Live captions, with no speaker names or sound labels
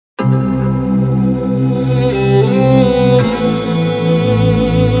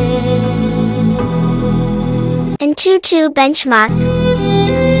AnTuTu benchmark.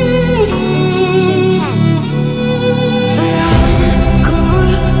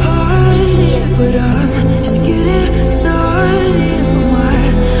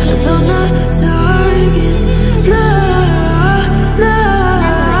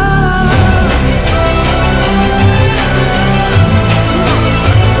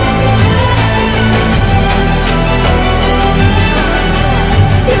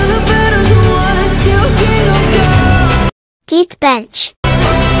 Geekbench.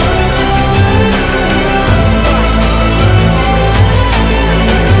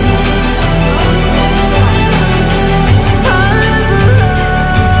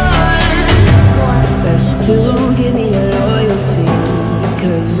 Give me your loyalty,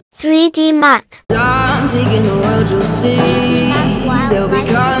 3D mark. I'm taking the world, you'll see. They'll be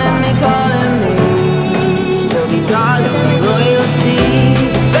calling me, they'll be calling me royalty.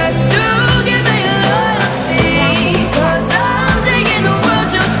 Best to give me your loyalty, 'cause I'm taking the world,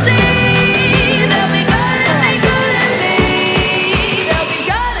 you'll see. They'll be calling me, they'll be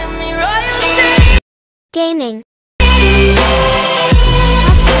calling me royalty. Gaming.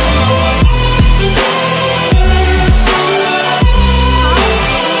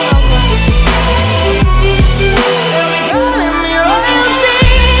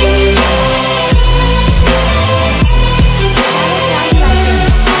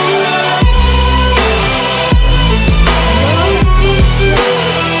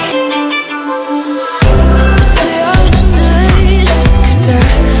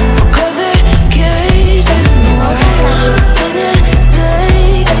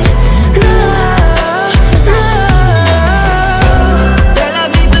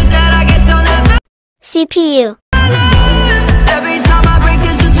 CPU. Every time I break,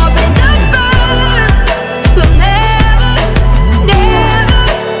 it's just more pain to burn. So never, never,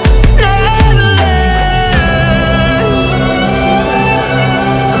 never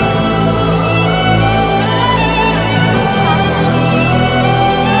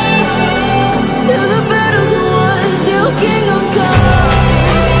till the battle's won, still kingdom come.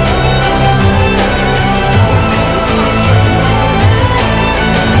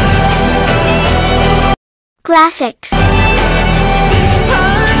 Graphics.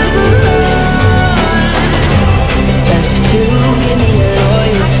 Best to give me your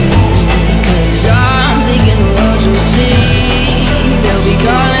loyalty, 'cause I'm taking the world, you'll see. They'll be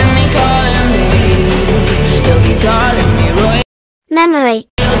calling me, they'll be calling me royalty. Memory.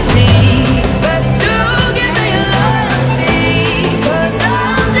 Best to give me your loyalty, 'cause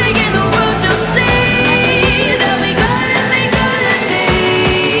I'm taking the world, you'll see. They'll be calling me,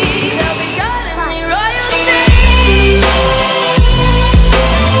 they'll be calling me royalty.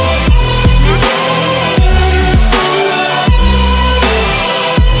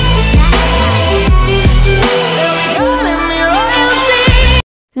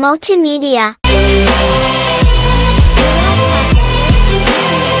 Multimedia.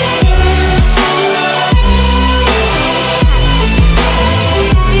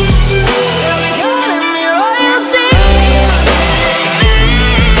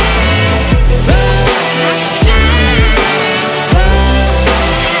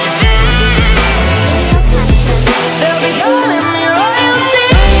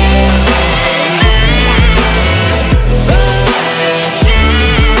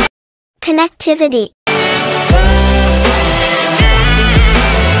 Connectivity.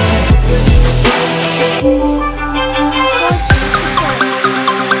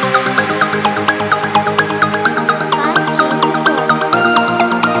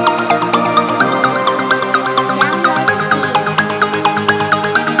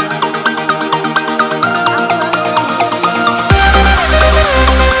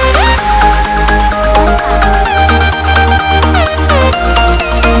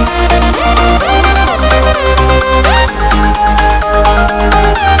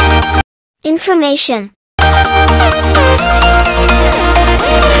 Information.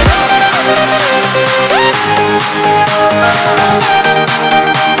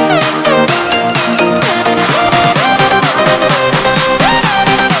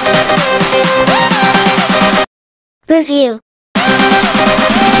 Review.